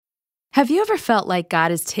Have you ever felt like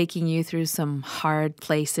God is taking you through some hard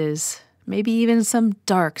places, maybe even some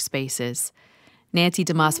dark spaces? Nancy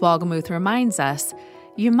DeMoss Wolgemuth reminds us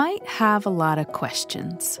you might have a lot of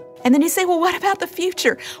questions. And then you say, well, what about the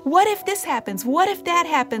future? What if this happens? What if that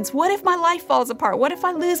happens? What if my life falls apart? What if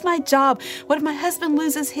I lose my job? What if my husband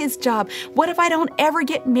loses his job? What if I don't ever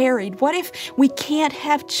get married? What if we can't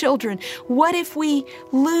have children? What if we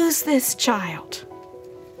lose this child?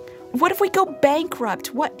 What if we go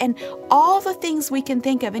bankrupt? And all the things we can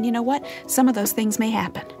think of. And you know what? Some of those things may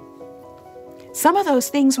happen. Some of those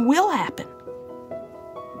things will happen.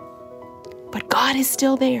 But God is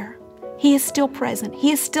still there. He is still present.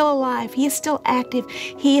 He is still alive. He is still active.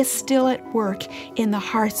 He is still at work in the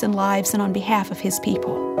hearts and lives and on behalf of His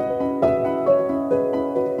people.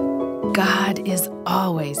 God is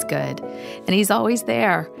always good, and He's always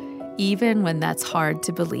there, even when that's hard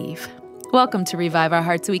to believe. Welcome to Revive Our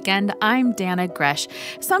Hearts Weekend. I'm Dana Gresh.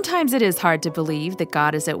 Sometimes it is hard to believe that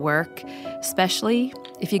God is at work, especially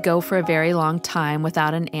if you go for a very long time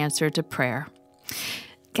without an answer to prayer.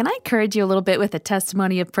 Can I encourage you a little bit with a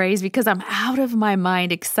testimony of praise? Because I'm out of my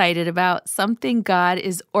mind excited about something God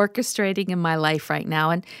is orchestrating in my life right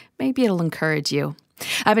now, and maybe it'll encourage you.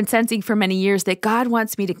 I've been sensing for many years that God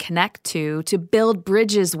wants me to connect to build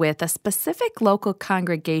bridges with a specific local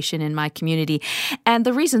congregation in my community. And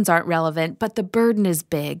the reasons aren't relevant, but the burden is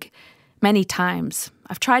big. Many times,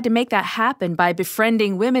 I've tried to make that happen by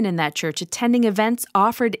befriending women in that church, attending events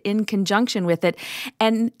offered in conjunction with it,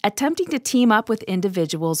 and attempting to team up with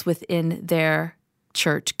individuals within their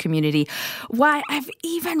church community. Why, I've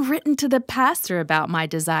even written to the pastor about my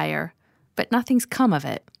desire, but nothing's come of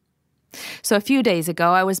it. So a few days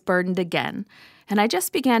ago, I was burdened again, and I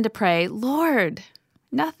just began to pray, Lord,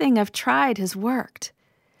 nothing I've tried has worked.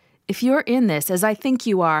 If you're in this, as I think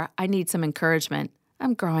you are, I need some encouragement.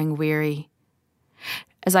 I'm growing weary.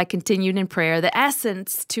 As I continued in prayer, the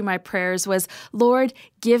essence to my prayers was, Lord,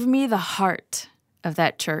 give me the heart of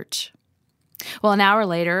that church. Well, an hour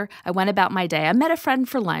later, I went about my day. I met a friend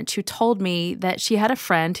for lunch who told me that she had a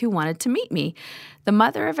friend who wanted to meet me, the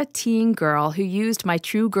mother of a teen girl who used my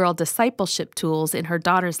True Girl discipleship tools in her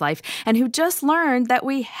daughter's life and who just learned that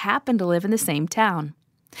we happen to live in the same town.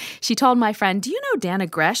 She told my friend, do you know Dana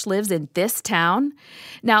Gresh lives in this town?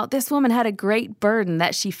 Now, this woman had a great burden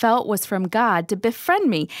that she felt was from God to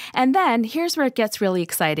befriend me. And then, here's where it gets really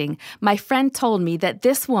exciting. My friend told me that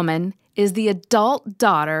this woman is the adult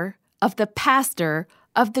daughter of the pastor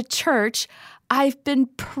of the church I've been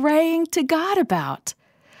praying to God about.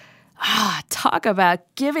 Talk about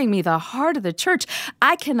giving me the heart of the church.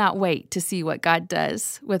 I cannot wait to see what God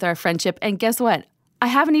does with our friendship. And guess what? I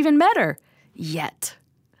haven't even met her yet.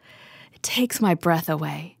 It takes my breath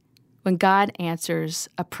away when God answers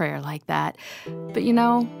a prayer like that. But you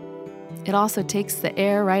know, it also takes the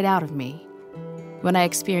air right out of me when I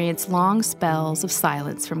experience long spells of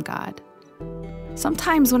silence from God.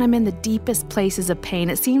 Sometimes when I'm in the deepest places of pain,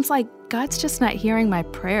 it seems like God's just not hearing my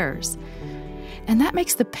prayers. And that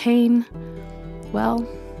makes the pain, well,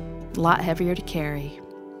 a lot heavier to carry.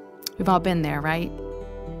 We've all been there, right?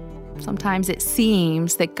 Sometimes it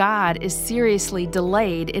seems that God is seriously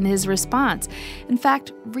delayed in His response. In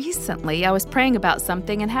fact, recently I was praying about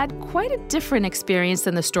something and had quite a different experience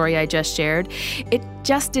than the story I just shared. It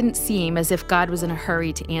just didn't seem as if God was in a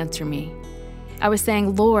hurry to answer me. I was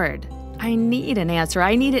saying, Lord, I need an answer.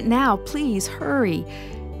 I need it now. Please hurry.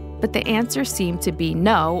 But the answer seemed to be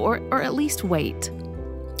no, or at least wait.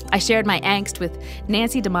 I shared my angst with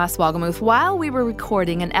Nancy DeMoss Wolgemuth while we were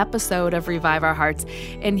recording an episode of Revive Our Hearts,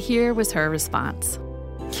 and here was her response.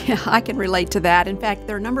 Yeah, I can relate to that. In fact,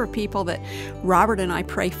 there are a number of people that Robert and I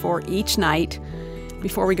pray for each night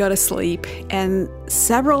before we go to sleep, and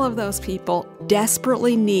several of those people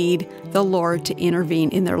desperately need the Lord to intervene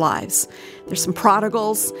in their lives. There's some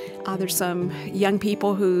prodigals, there's some young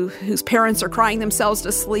people whose parents are crying themselves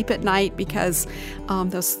to sleep at night because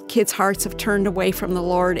those kids' hearts have turned away from the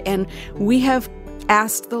Lord, and we have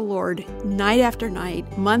asked the Lord night after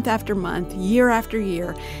night, month after month, year after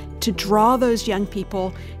year, to draw those young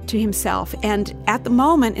people to Himself. And at the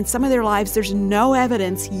moment, in some of their lives, there's no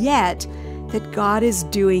evidence yet that God is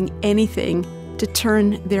doing anything to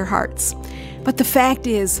turn their hearts. But the fact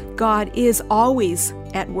is, God is always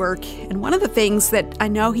at work. And one of the things that I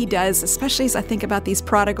know He does, especially as I think about these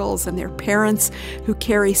prodigals and their parents who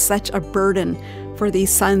carry such a burden for these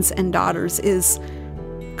sons and daughters, is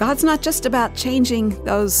God's not just about changing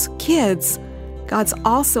those kids. God's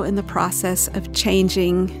also in the process of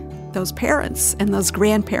changing those parents and those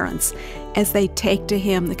grandparents as they take to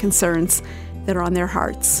Him the concerns that are on their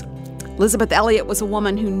hearts. Elizabeth Elliot was a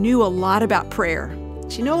woman who knew a lot about prayer.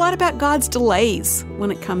 you know a lot about God's delays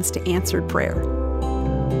when it comes to answered prayer.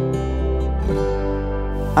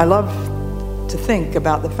 I love to think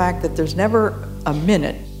about the fact that there's never a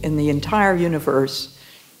minute in the entire universe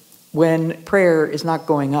when prayer is not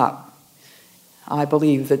going up. I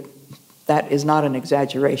believe that that is not an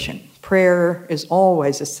exaggeration. Prayer is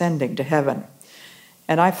always ascending to heaven.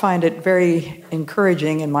 And I find it very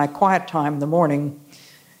encouraging in my quiet time in the morning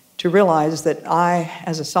to realize that I,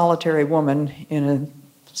 as a solitary woman in a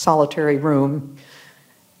solitary room,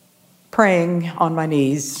 praying on my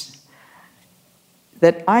knees,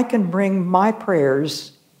 that I can bring my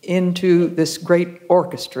prayers into this great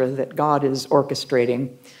orchestra that God is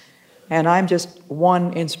orchestrating. And I'm just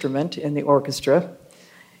one instrument in the orchestra.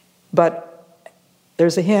 But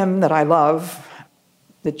there's a hymn that I love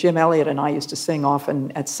that Jim Elliot and I used to sing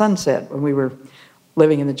often at sunset when we were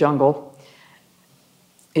living in the jungle.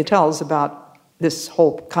 It tells about this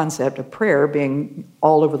whole concept of prayer being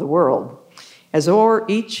all over the world. As o'er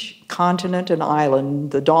each continent and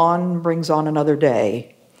island, the dawn brings on another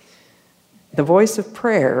day. The voice of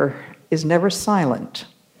prayer is never silent,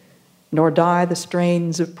 nor die the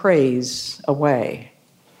strains of praise away.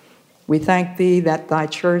 We thank thee that thy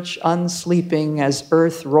church unsleeping as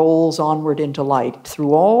earth rolls onward into light,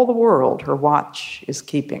 through all the world her watch is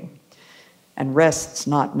keeping, and rests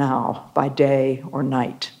not now by day or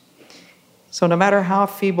night. So no matter how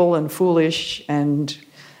feeble and foolish and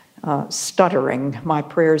stuttering my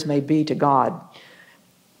prayers may be to God,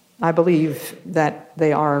 I believe that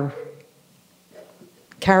they are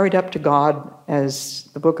carried up to God, as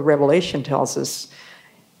the book of Revelation tells us,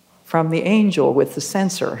 from the angel with the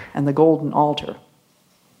censer and the golden altar.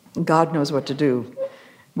 God knows what to do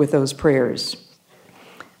with those prayers.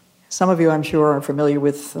 Some of you, I'm sure, are familiar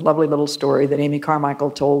with the lovely little story that Amy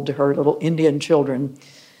Carmichael told to her little Indian children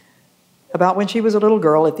about when she was a little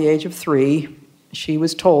girl at the age of 3. She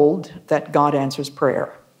was told that God answers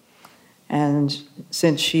prayer. And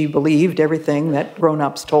since she believed everything that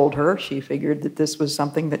grown-ups told her, she figured that this was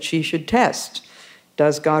something that she should test.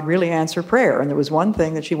 Does God really answer prayer? And there was one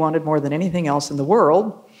thing that she wanted more than anything else in the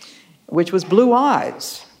world, which was blue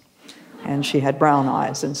eyes. And she had brown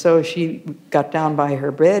eyes. And so she got down by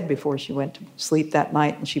her bed before she went to sleep that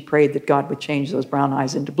night, and she prayed that God would change those brown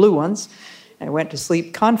eyes into blue ones, and went to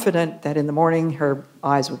sleep confident that in the morning her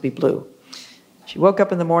eyes would be blue. She woke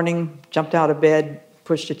up in the morning, jumped out of bed,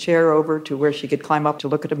 pushed a chair over to where she could climb up to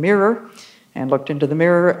look at a mirror, and looked into the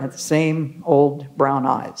mirror at the same old brown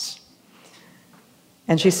eyes.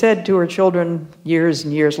 And she said to her children years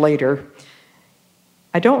and years later,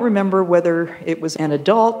 I don't remember whether it was an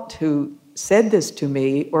adult who said this to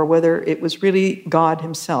me or whether it was really God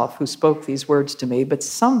himself who spoke these words to me, but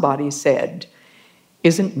somebody said,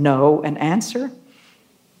 isn't no an answer?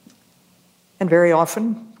 And very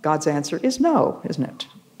often, God's answer is no, isn't it,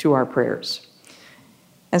 to our prayers?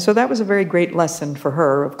 And so that was a very great lesson for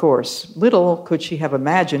her, of course. Little could she have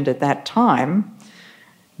imagined at that time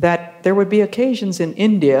that there would be occasions in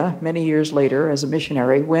India many years later as a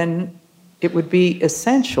missionary when it would be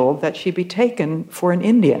essential that she be taken for an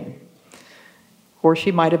Indian, or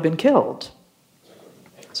she might have been killed.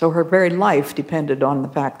 So her very life depended on the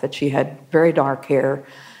fact that she had very dark hair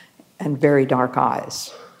and very dark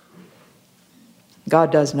eyes.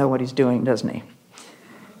 God does know what he's doing, doesn't he?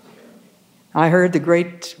 I heard the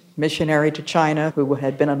great missionary to China who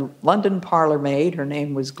had been a London parlor maid. Her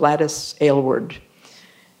name was Gladys Aylward.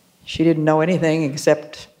 She didn't know anything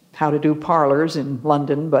except how to do parlors in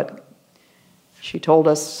London, but she told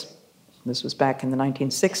us, this was back in the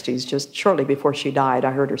 1960s, just shortly before she died,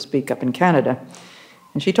 I heard her speak up in Canada,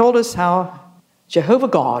 and she told us how Jehovah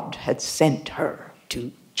God had sent her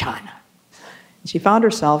to China. She found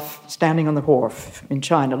herself standing on the wharf in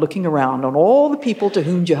China, looking around on all the people to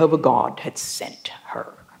whom Jehovah God had sent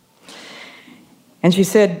her. And she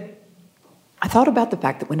said, I thought about the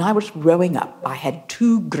fact that when I was growing up, I had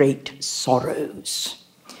 2 great sorrows.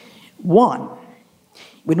 One,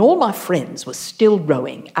 when all my friends were still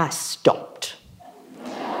rowing, I stopped.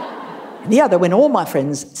 And the other, when all my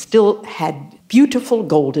friends still had beautiful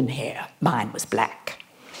golden hair, mine was black.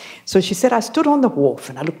 So she said, I stood on the wharf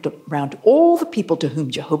and I looked around all the people to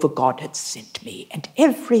whom Jehovah God had sent me, and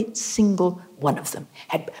every single one of them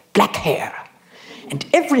had black hair, and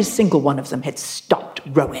every single one of them had stopped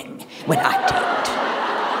rowing when I did.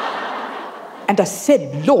 And I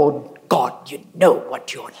said, Lord God, you know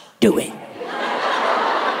what you're doing.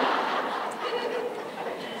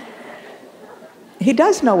 He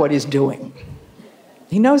does know what he's doing.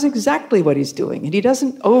 He knows exactly what he's doing, and he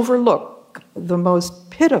doesn't overlook the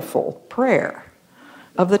most pitiful prayer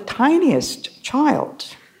of the tiniest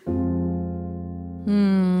child.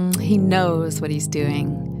 He knows what he's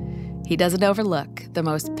doing. He doesn't overlook the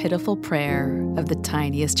most pitiful prayer of the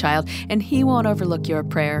tiniest child, and he won't overlook your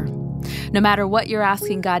prayer. No matter what you're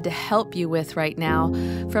asking God to help you with right now,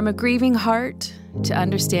 from a grieving heart to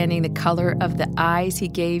understanding the color of the eyes he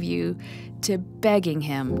gave you, to begging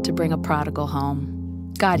him to bring a prodigal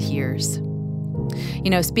home, God hears.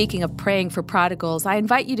 Speaking of praying for prodigals, I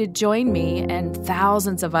invite you to join me and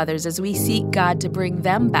thousands of others as we seek God to bring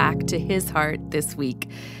them back to his heart this week.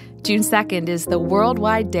 June 2nd is the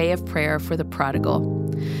worldwide day of prayer for the prodigal.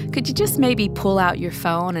 Could you just maybe pull out your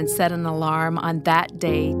phone and set an alarm on that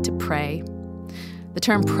day to pray? The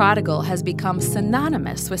term prodigal has become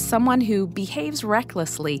synonymous with someone who behaves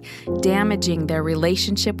recklessly, damaging their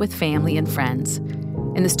relationship with family and friends.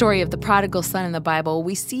 In the story of the prodigal son in the Bible,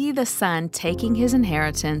 we see the son taking his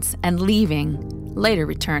inheritance and leaving, later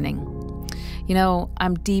returning.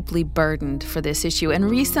 I'm deeply burdened for this issue and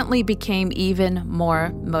recently became even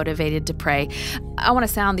more motivated to pray. I want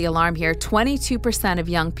to sound the alarm here. 22% of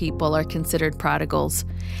young people are considered prodigals,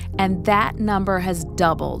 and that number has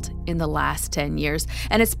doubled in the last 10 years,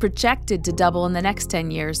 and it's projected to double in the next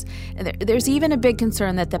 10 years. There's even a big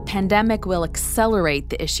concern that the pandemic will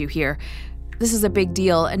accelerate the issue here. This is a big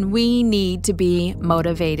deal, and we need to be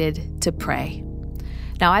motivated to pray.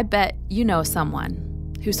 Now, I bet you know someone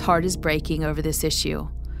whose heart is breaking over this issue.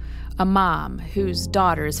 A mom whose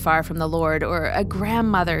daughter is far from the Lord, or a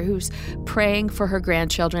grandmother who's praying for her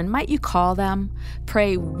grandchildren. Might you call them?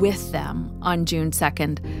 Pray with them on June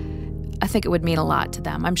 2nd. I think it would mean a lot to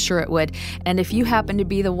them. I'm sure it would. And if you happen to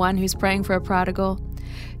be the one who's praying for a prodigal,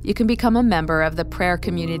 you can become a member of the prayer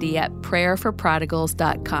community at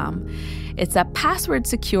prayerforprodigals.com. It's a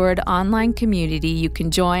password-secured online community you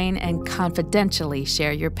can join and confidentially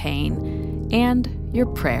share your pain and your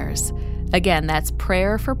prayers. Again, that's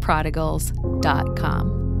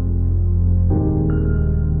prayerforprodigals.com.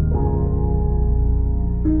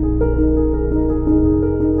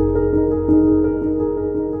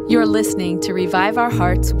 You're listening to Revive Our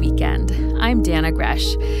Hearts Weekend. I'm Dana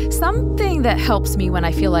Gresh. Something that helps me when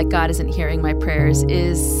I feel like God isn't hearing my prayers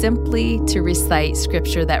is simply to recite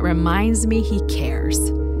scripture that reminds me He cares.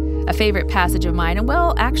 A favorite passage of mine, and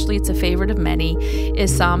well, actually it's a favorite of many,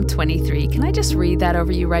 is Psalm 23. Can I just read that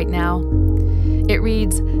over you right now? It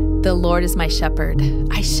reads, "The Lord is my shepherd.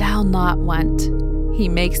 I shall not want. He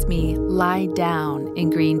makes me lie down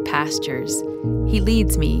in green pastures. He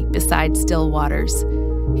leads me beside still waters.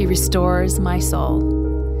 He restores my soul.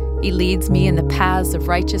 He leads me in the paths of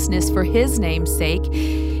righteousness for His name's sake.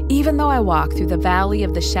 Even though I walk through the valley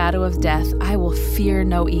of the shadow of death, I will fear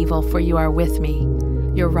no evil, for you are with me.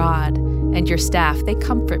 Your rod and your staff, they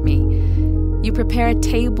comfort me. You prepare a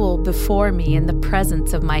table before me in the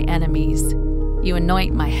presence of my enemies. You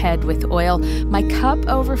anoint my head with oil. My cup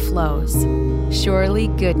overflows. Surely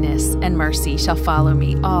goodness and mercy shall follow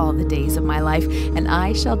me all the days of my life, and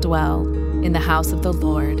I shall dwell in the house of the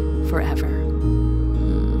Lord forever."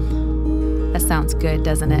 That sounds good,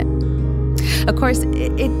 doesn't it? Of course,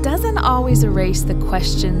 it doesn't always erase the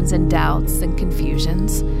questions and doubts and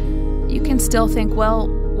confusions. You can still think, well,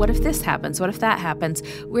 what if this happens? What if that happens?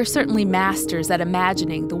 We're certainly masters at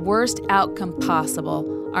imagining the worst outcome possible,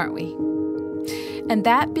 aren't we? And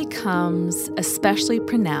that becomes especially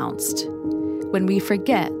pronounced when we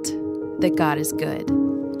forget that God is good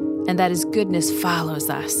and that His goodness follows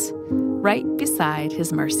us right beside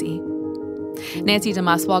His mercy. Nancy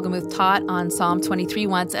DeMoss Wolgemuth taught on Psalm 23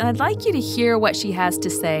 once, and I'd like you to hear what she has to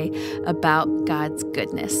say about God's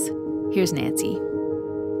goodness. Here's Nancy.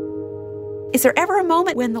 Is there ever a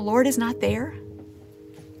moment when the Lord is not there?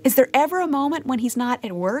 Is there ever a moment when He's not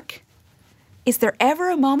at work? Is there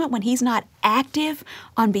ever a moment when He's not active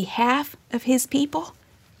on behalf of His people?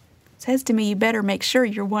 It says to me, you better make sure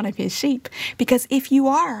you're one of His sheep, because if you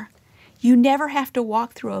are, you never have to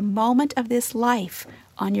walk through a moment of this life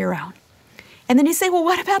on your own. And then you say, well,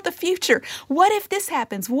 what about the future? What if this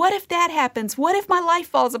happens? What if that happens? What if my life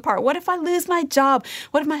falls apart? What if I lose my job?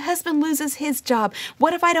 What if my husband loses his job?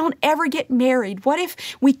 What if I don't ever get married? What if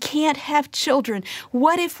we can't have children?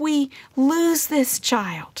 What if we lose this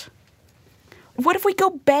child? What if we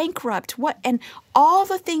go bankrupt? And all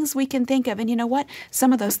the things we can think of. And you know what?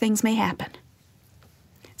 Some of those things may happen.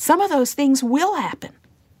 Some of those things will happen.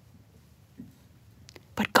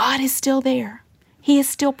 But God is still there. He is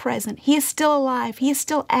still present. He is still alive. He is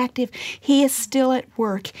still active. He is still at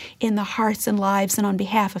work in the hearts and lives and on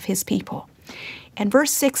behalf of His people. And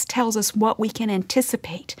verse 6 tells us what we can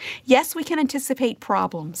anticipate. Yes, we can anticipate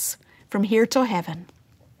problems from here till heaven,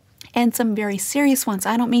 and some very serious ones.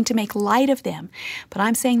 I don't mean to make light of them, but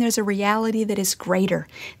I'm saying there's a reality that is greater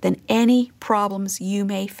than any problems you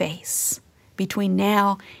may face. between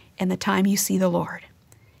now and the time you see the Lord.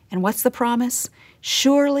 And what's the promise?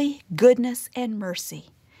 Surely goodness and mercy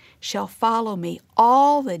shall follow me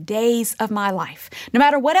all the days of my life. No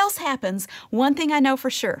matter what else happens, one thing I know for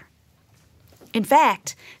sure. In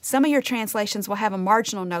fact, some of your translations will have a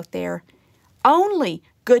marginal note there. Only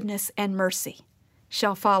goodness and mercy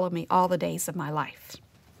shall follow me all the days of my life.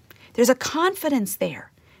 There's a confidence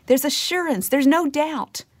there. There's assurance. There's no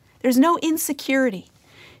doubt. There's no insecurity.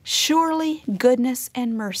 Surely goodness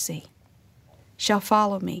and mercy shall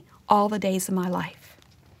follow me all the days of my life.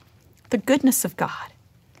 The goodness of God.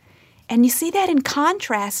 And you see that in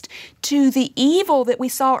contrast to the evil that we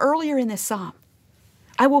saw earlier in this psalm.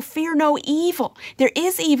 I will fear no evil. There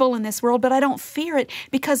is evil in this world, but I don't fear it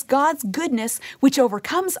because God's goodness, which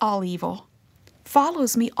overcomes all evil,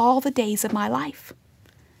 follows me all the days of my life.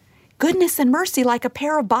 Goodness and mercy like a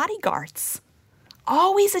pair of bodyguards,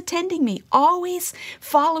 always attending me, always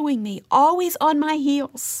following me, always on my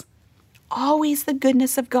heels. Always the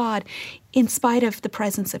goodness of God in spite of the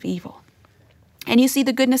presence of evil. And you see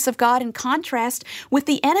the goodness of God in contrast with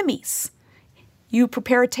the enemies. You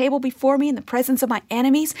prepare a table before me in the presence of my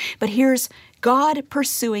enemies, but here's God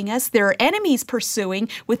pursuing us. There are enemies pursuing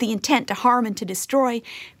with the intent to harm and to destroy,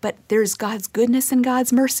 but there's God's goodness and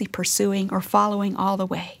God's mercy pursuing or following all the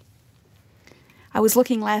way. I was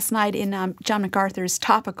looking last night in John MacArthur's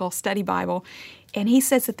topical study Bible, and he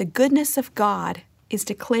says that the goodness of God is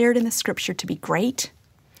declared in the Scripture to be great,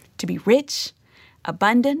 to be rich,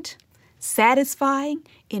 abundant, satisfying,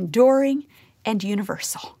 enduring, and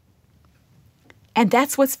universal. And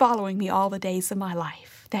that's what's following me all the days of my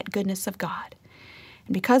life, that goodness of God.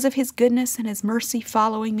 And because of His goodness and His mercy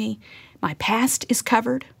following me, my past is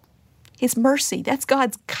covered. His mercy, that's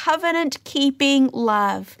God's covenant-keeping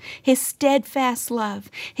love, His steadfast love,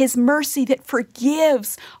 His mercy that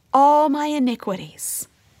forgives all my iniquities,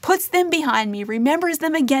 puts them behind me, remembers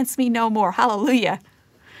them against me no more. Hallelujah.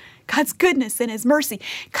 God's goodness and His mercy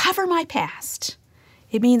cover my past.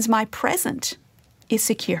 It means my present is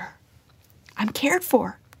secure. I'm cared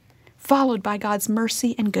for, followed by God's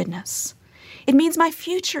mercy and goodness. It means my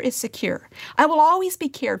future is secure. I will always be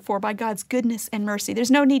cared for by God's goodness and mercy.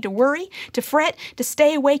 There's no need to worry, to fret, to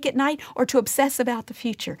stay awake at night, or to obsess about the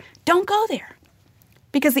future. Don't go there.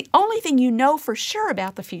 Because the only thing you know for sure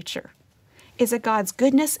about the future is that God's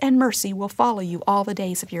goodness and mercy will follow you all the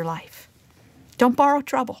days of your life. Don't borrow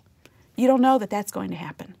trouble. You don't know that that's going to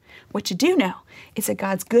happen. What you do know is that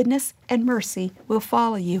God's goodness and mercy will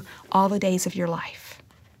follow you all the days of your life.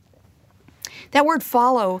 That word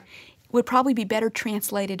follow would probably be better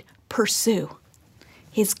translated pursue.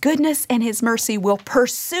 His goodness and His mercy will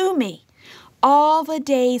pursue me all the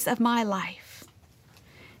days of my life.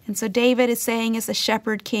 And so David is saying as the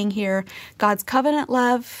shepherd king here, God's covenant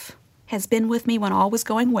love has been with me when all was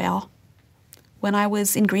going well, when I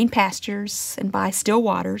was in green pastures and by still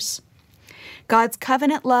waters. God's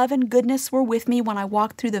covenant love and goodness were with me when I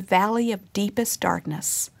walked through the valley of deepest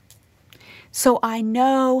darkness. So I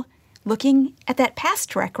know, looking at that past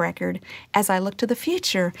track record, as I look to the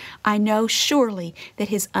future, I know surely that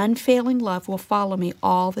His unfailing love will follow me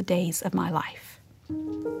all the days of my life.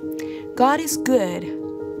 God is good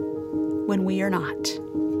when we are not.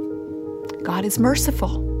 God is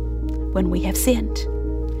merciful when we have sinned.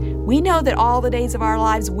 We know that all the days of our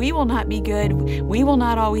lives we will not be good, we will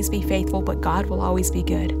not always be faithful, but God will always be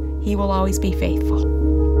good. He will always be faithful.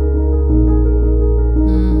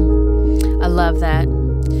 I love that.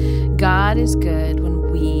 God is good when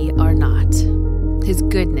we are not. His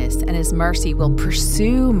goodness and His mercy will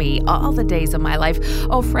pursue me all the days of my life.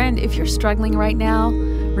 Oh, friend, if you're struggling right now,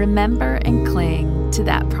 remember and cling to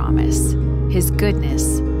that promise. His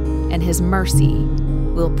goodness and His mercy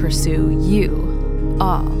will pursue you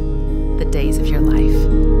all the days of your life.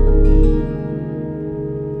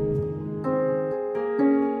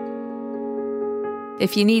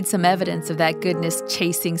 If you need some evidence of that goodness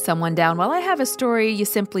chasing someone down, well, I have a story you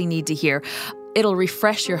simply need to hear. It'll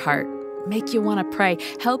refresh your heart, make you want to pray,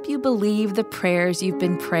 help you believe the prayers you've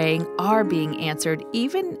been praying are being answered,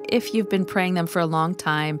 even if you've been praying them for a long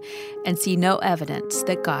time and see no evidence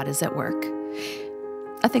that God is at work.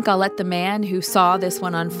 I think I'll let the man who saw this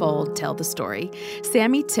one unfold tell the story.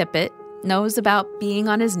 Sammy Tippett knows about being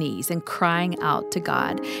on his knees and crying out to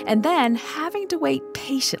God, and then having to wait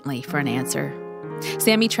patiently for an answer.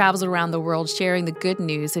 Sammy travels around the world sharing the good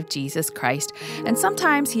news of Jesus Christ, and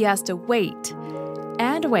sometimes he has to wait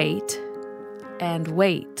and wait and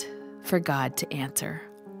wait for God to answer.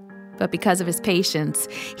 But because of his patience,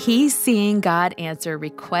 he's seeing God answer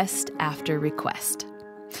request after request.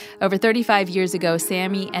 Over 35 years ago,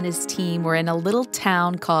 Sammy and his team were in a little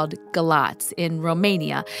town called Galați in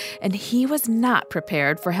Romania, and he was not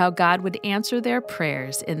prepared for how God would answer their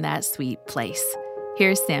prayers in that sweet place.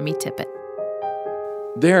 Here's Sammy Tippett.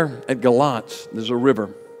 There at Galați, there's a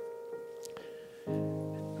river.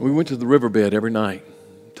 We went to the riverbed every night,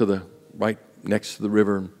 right next to the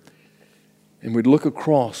river, and we'd look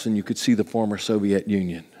across and you could see the former Soviet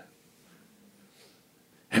Union.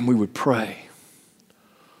 And we would pray,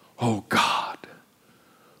 oh God,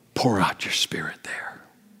 pour out your Spirit there.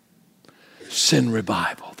 Send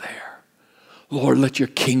revival there. Lord, let your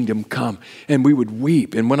kingdom come. And we would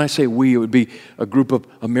weep. And when I say we, it would be a group of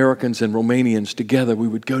Americans and Romanians together. We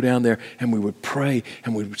would go down there and we would pray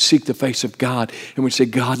and we would seek the face of God. And we'd say,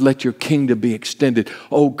 God, let your kingdom be extended.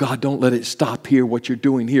 Oh God, don't let it stop here, what you're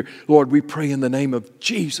doing here. Lord, we pray in the name of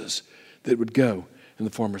Jesus that it would go in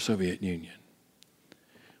the former Soviet Union.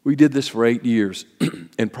 We did this for 8 years.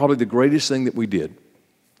 And probably the greatest thing that we did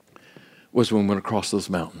was when we went across those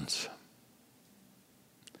mountains.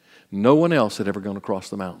 No one else had ever gone across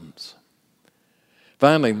the mountains.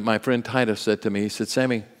 Finally, my friend Titus said to me, he said,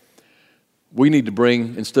 Sammy, we need to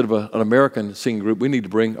bring, instead of an American singing group, we need to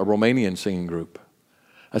bring a Romanian singing group.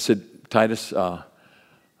 I said, Titus,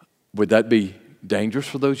 would that be dangerous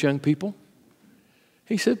for those young people?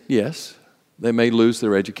 He said, yes. They may lose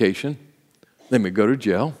their education. They may go to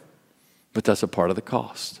jail. But that's a part of the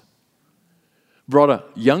cost. Brought a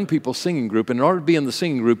young people singing group, and in order to be in the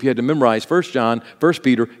singing group, you had to memorize 1 John, 1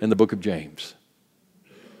 Peter, and the book of James.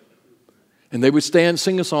 And they would stand,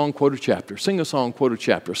 sing a song, quote a chapter, sing a song, quote a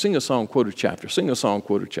chapter, sing a song, quote a chapter, sing a song,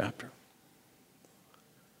 quote a chapter.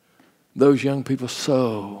 Those young people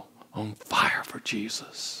so on fire for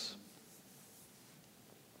Jesus.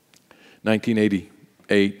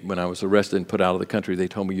 1988, when I was arrested and put out of the country, they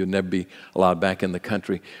told me you'd never be allowed back in the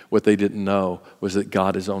country. What they didn't know was that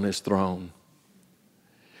God is on his throne.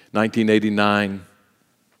 1989,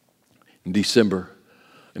 in December,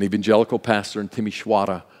 an evangelical pastor in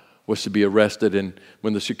Timișoara was to be arrested, and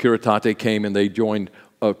when the Securitate came and they joined,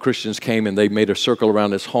 Christians came and they made a circle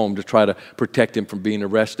around his home to try to protect him from being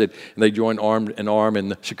arrested, and they joined arm in arm,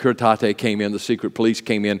 and the Securitate came in, the secret police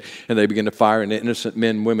came in, and they began to fire into innocent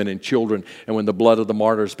men, women, and children, and when the blood of the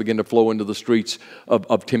martyrs began to flow into the streets of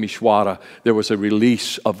Timișoara, there was a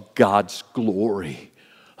release of God's glory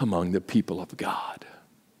among the people of God.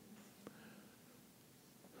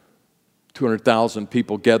 200,000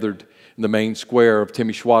 people gathered in the main square of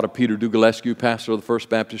Timișoara. Peter Dugulescu, pastor of the First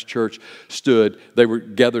Baptist Church, stood. They were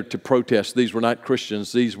gathered to protest. These were not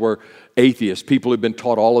Christians. These were atheists, people who've been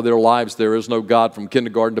taught all of their lives there is no God from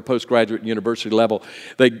kindergarten to postgraduate and university level.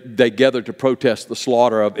 They gathered to protest the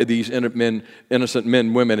slaughter of these innocent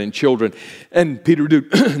men, women, and children. And Peter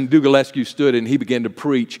Dugulescu stood and he began to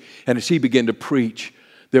preach. And as he began to preach,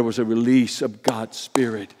 there was a release of God's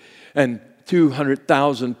Spirit. And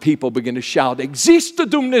 200,000 people began to shout, Există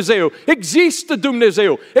Dumnezeu, Există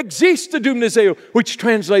Dumnezeu, Există Dumnezeu, which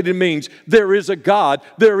translated means, there is a God,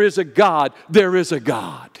 there is a God, there is a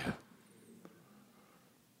God.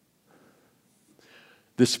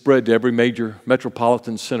 This spread to every major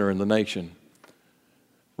metropolitan center in the nation.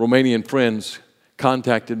 Romanian friends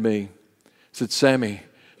contacted me, said, Sammy,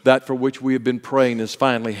 that for which we have been praying has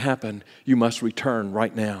finally happened. You must return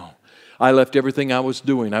right now. I left everything I was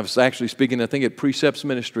doing. I was actually speaking, I think, at Precepts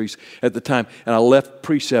Ministries at the time. And I left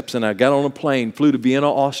Precepts and I got on a plane, flew to Vienna,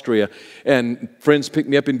 Austria. And friends picked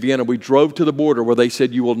me up in Vienna. We drove to the border where they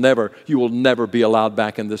said, you will never be allowed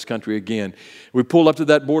back in this country again. We pulled up to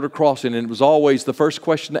that border crossing, and it was always, the first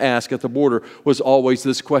question to ask at the border was always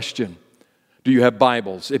this question. Do you have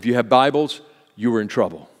Bibles? If you have Bibles, you were in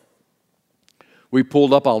trouble. We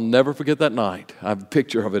pulled up. I'll never forget that night. I have a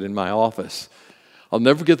picture of it in my office. I'll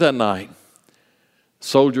never forget that night.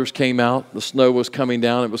 Soldiers came out. The snow was coming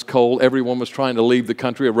down. It was cold. Everyone was trying to leave the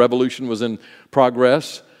country. A revolution was in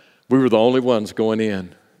progress. We were the only ones going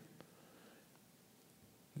in.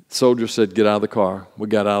 Soldiers said, get out of the car. We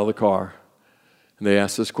got out of the car. And they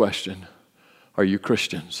asked this question, are you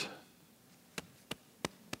Christians?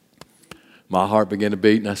 My heart began to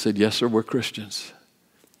beat, and I said, yes, sir, we're Christians.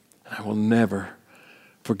 And I will never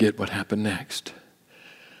forget what happened next.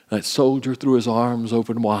 That soldier threw his arms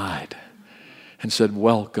open wide and said,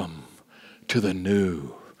 welcome to the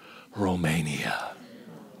new Romania.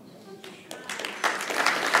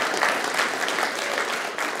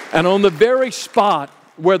 And on the very spot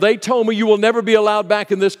where they told me you will never be allowed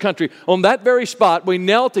back in this country, on that very spot, we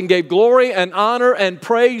knelt and gave glory and honor and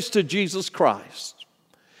praise to Jesus Christ.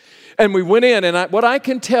 And we went in, and what I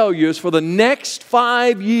can tell you is for the next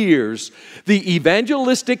 5 years, the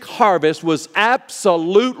evangelistic harvest was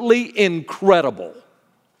absolutely incredible.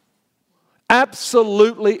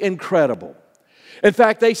 Absolutely incredible. In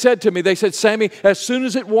fact, they said to me, Sammy, as soon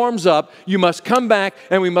as it warms up, you must come back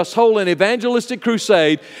and we must hold an evangelistic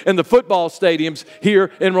crusade in the football stadiums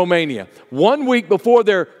here in Romania. 1 week before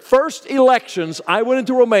their first elections, I went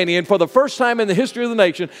into Romania, and for the first time in the history of the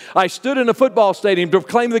nation, I stood in a football stadium to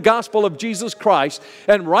proclaim the gospel of Jesus Christ.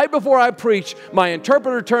 And right before I preached, my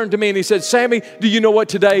interpreter turned to me and he said, Sammy, do you know what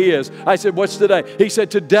today is? I said, what's today? He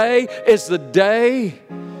said, today is the day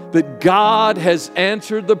that God has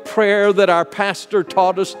answered the prayer that our pastor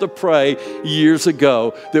taught us to pray years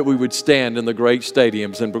ago, that we would stand in the great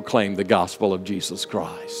stadiums and proclaim the gospel of Jesus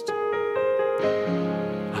Christ.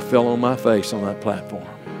 I fell on my face on that platform.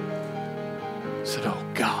 I said, oh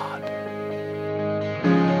God.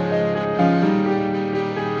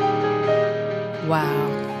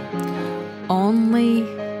 Wow. Only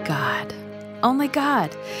God. Only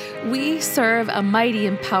God. We serve a mighty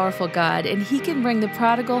and powerful God, and He can bring the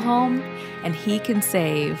prodigal home, and He can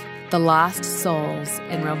save the lost souls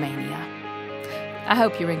in Romania. I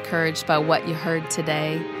hope you're encouraged by what you heard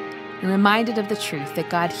today and reminded of the truth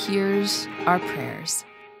that God hears our prayers.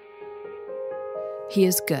 He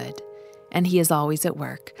is good, and He is always at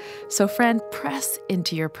work. So friend, press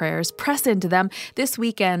into your prayers. Press into them. This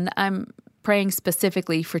weekend, I'm praying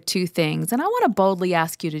specifically for 2 things, and I want to boldly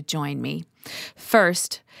ask you to join me.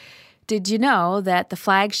 First, did you know that the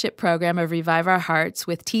flagship program of Revive Our Hearts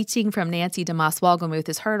with teaching from Nancy DeMoss Wolgemuth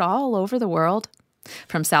is heard all over the world?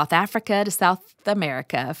 From South Africa to South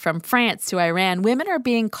America, from France to Iran, women are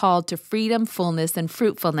being called to freedom, fullness, and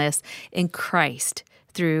fruitfulness in Christ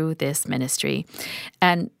through this ministry.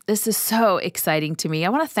 And this is so exciting to me. I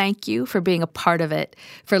want to thank you for being a part of it,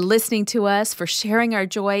 for listening to us, for sharing our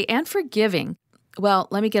joy, and for giving. Well,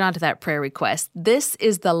 let me get on to that prayer request. This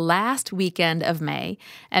is the last weekend of May,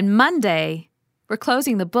 and Monday, we're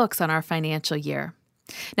closing the books on our financial year.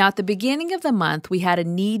 Now, at the beginning of the month, we had a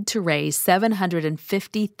need to raise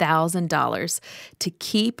 $750,000 to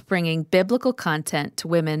keep bringing biblical content to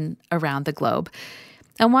women around the globe.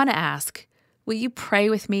 I want to ask, will you pray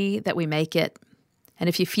with me that we make it? And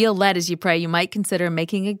if you feel led as you pray, you might consider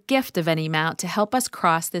making a gift of any amount to help us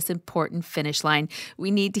cross this important finish line.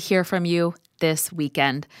 We need to hear from you this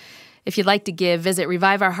weekend. If you'd like to give, visit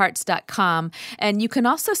reviveourhearts.com, and you can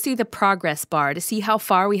also see the progress bar to see how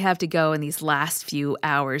far we have to go in these last few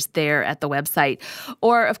hours there at the website.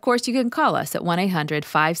 Or, of course, you can call us at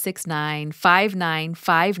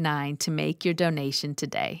 1-800-569-5959 to make your donation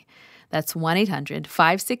today. That's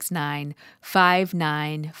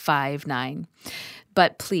 1-800-569-5959.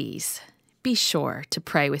 But please, be sure to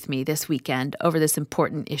pray with me this weekend over this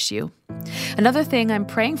important issue. Another thing I'm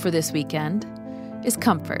praying for this weekend is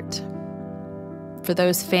comfort. For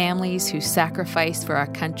those families whose sacrifice for our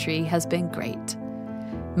country has been great.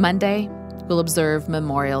 Monday, we'll observe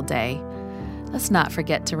Memorial Day. Let's not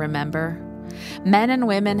forget to remember. Men and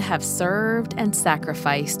women have served and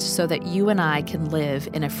sacrificed so that you and I can live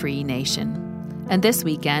in a free nation. And this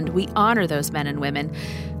weekend, we honor those men and women.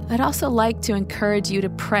 I'd also like to encourage you to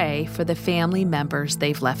pray for the family members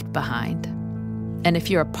they've left behind. And if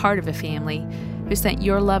you're a part of a family who sent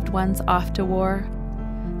your loved ones off to war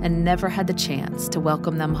and never had the chance to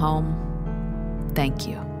welcome them home, thank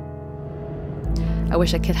you. I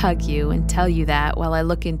wish I could hug you and tell you that while I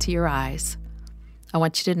look into your eyes. I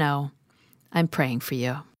want you to know I'm praying for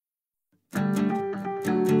you.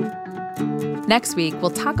 Next week,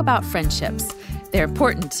 we'll talk about friendships. They're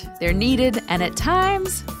important, they're needed, and at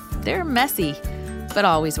times, they're messy, but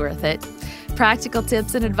always worth it. Practical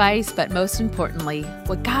tips and advice, but most importantly,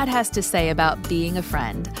 what God has to say about being a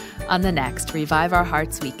friend on the next Revive Our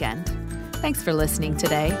Hearts weekend. Thanks for listening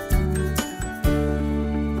today.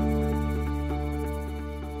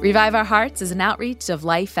 Revive Our Hearts is an outreach of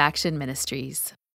Life Action Ministries.